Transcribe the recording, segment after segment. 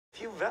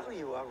If you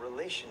value our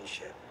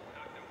relationship.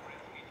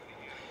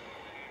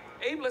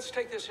 Abe, let's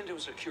take this into a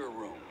secure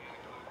room.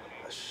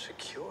 A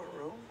secure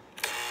room?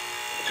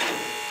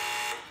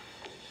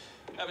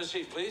 Have a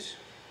seat, please.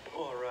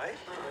 All right.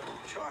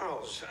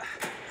 Charles,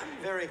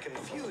 I'm very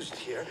confused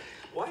here.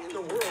 Why in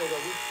the world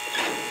are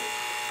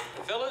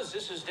we... Fellas,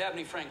 this is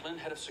Dabney Franklin,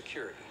 head of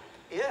security.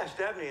 Yes,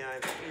 Dabney,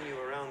 I've seen you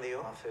around the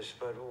office,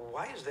 but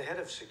why is the head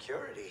of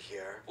security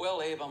here?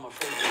 Well, Abe, I'm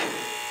afraid...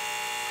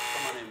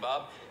 Come on in,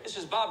 Bob. This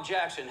is Bob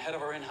Jackson, head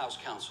of our in-house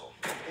counsel.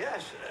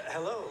 Yes,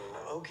 hello.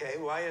 Okay,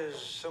 why is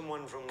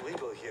someone from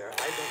legal here?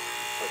 I don't...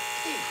 For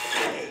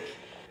Pete's sake.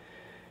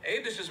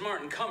 Abe, this is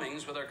Martin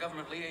Cummings with our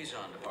government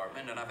liaison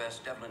department, and I've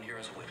asked Devlin here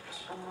as a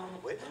witness.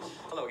 Witness?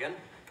 Hello again.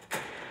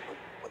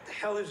 What the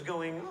hell is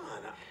going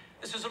on?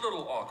 This is a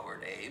little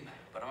awkward, Abe,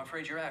 but I'm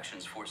afraid your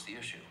actions force the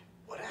issue.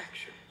 What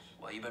actions?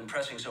 Well, you've been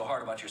pressing so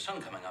hard about your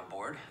son coming on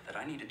board that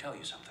I need to tell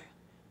you something.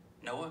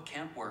 Noah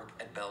can't work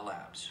at Bell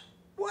Labs.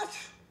 What?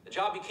 The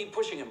job you keep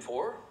pushing him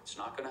for, it's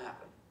not going to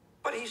happen.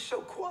 But he's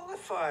so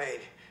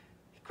qualified.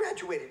 He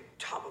graduated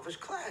top of his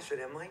class at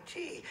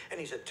MIT, and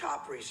he's a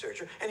top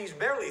researcher, and he's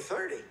barely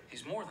 30.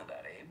 He's more than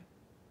that, Abe.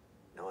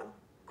 No, I'm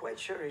quite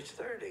sure he's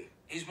 30.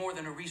 He's more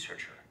than a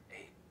researcher,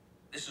 Abe.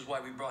 This is why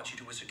we brought you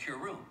to a secure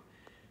room.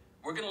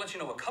 We're going to let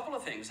you know a couple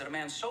of things that a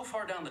man so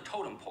far down the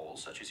totem pole,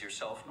 such as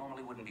yourself,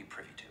 normally wouldn't be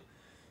privy to.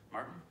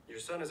 Martin? Your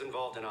son is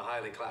involved in a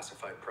highly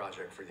classified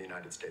project for the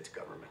United States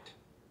government.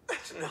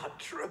 That's not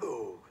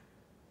true.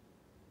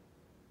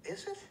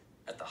 Is it?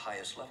 At the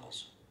highest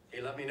levels.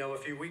 He let me know a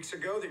few weeks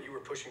ago that you were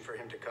pushing for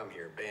him to come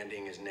here,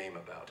 bandying his name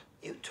about.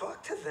 You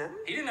talked to them?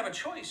 He didn't have a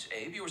choice,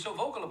 Abe. You were so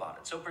vocal about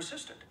it, so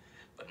persistent.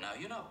 But now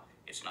you know.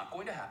 It's not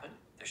going to happen.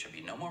 There should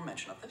be no more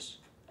mention of this.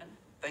 And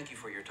thank you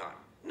for your time.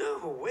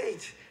 No,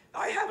 wait.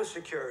 I have a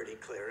security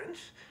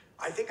clearance.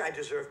 I think I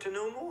deserve to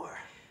know more.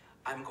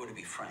 I'm going to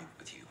be frank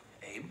with you,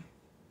 Abe.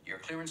 Your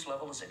clearance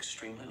level is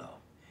extremely low.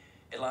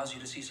 It allows you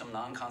to see some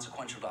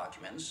non-consequential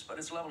documents, but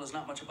its level is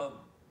not much above,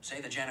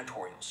 say, the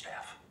janitorial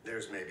staff.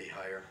 Theirs may be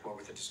higher. What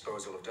with the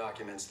disposal of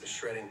documents, the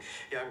shredding.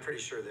 Yeah, I'm pretty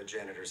sure that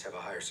janitors have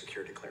a higher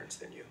security clearance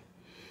than you.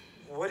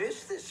 What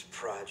is this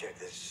project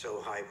that's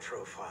so high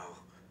profile?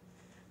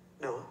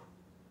 Noah?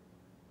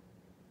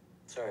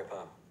 Sorry,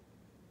 Pop.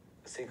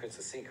 A secret's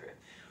a secret.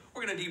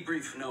 We're going to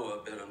debrief Noah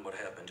a bit on what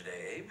happened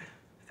today, Abe.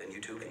 Then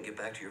you two can get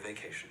back to your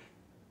vacation.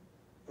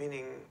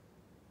 Meaning...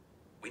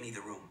 We need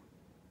the room.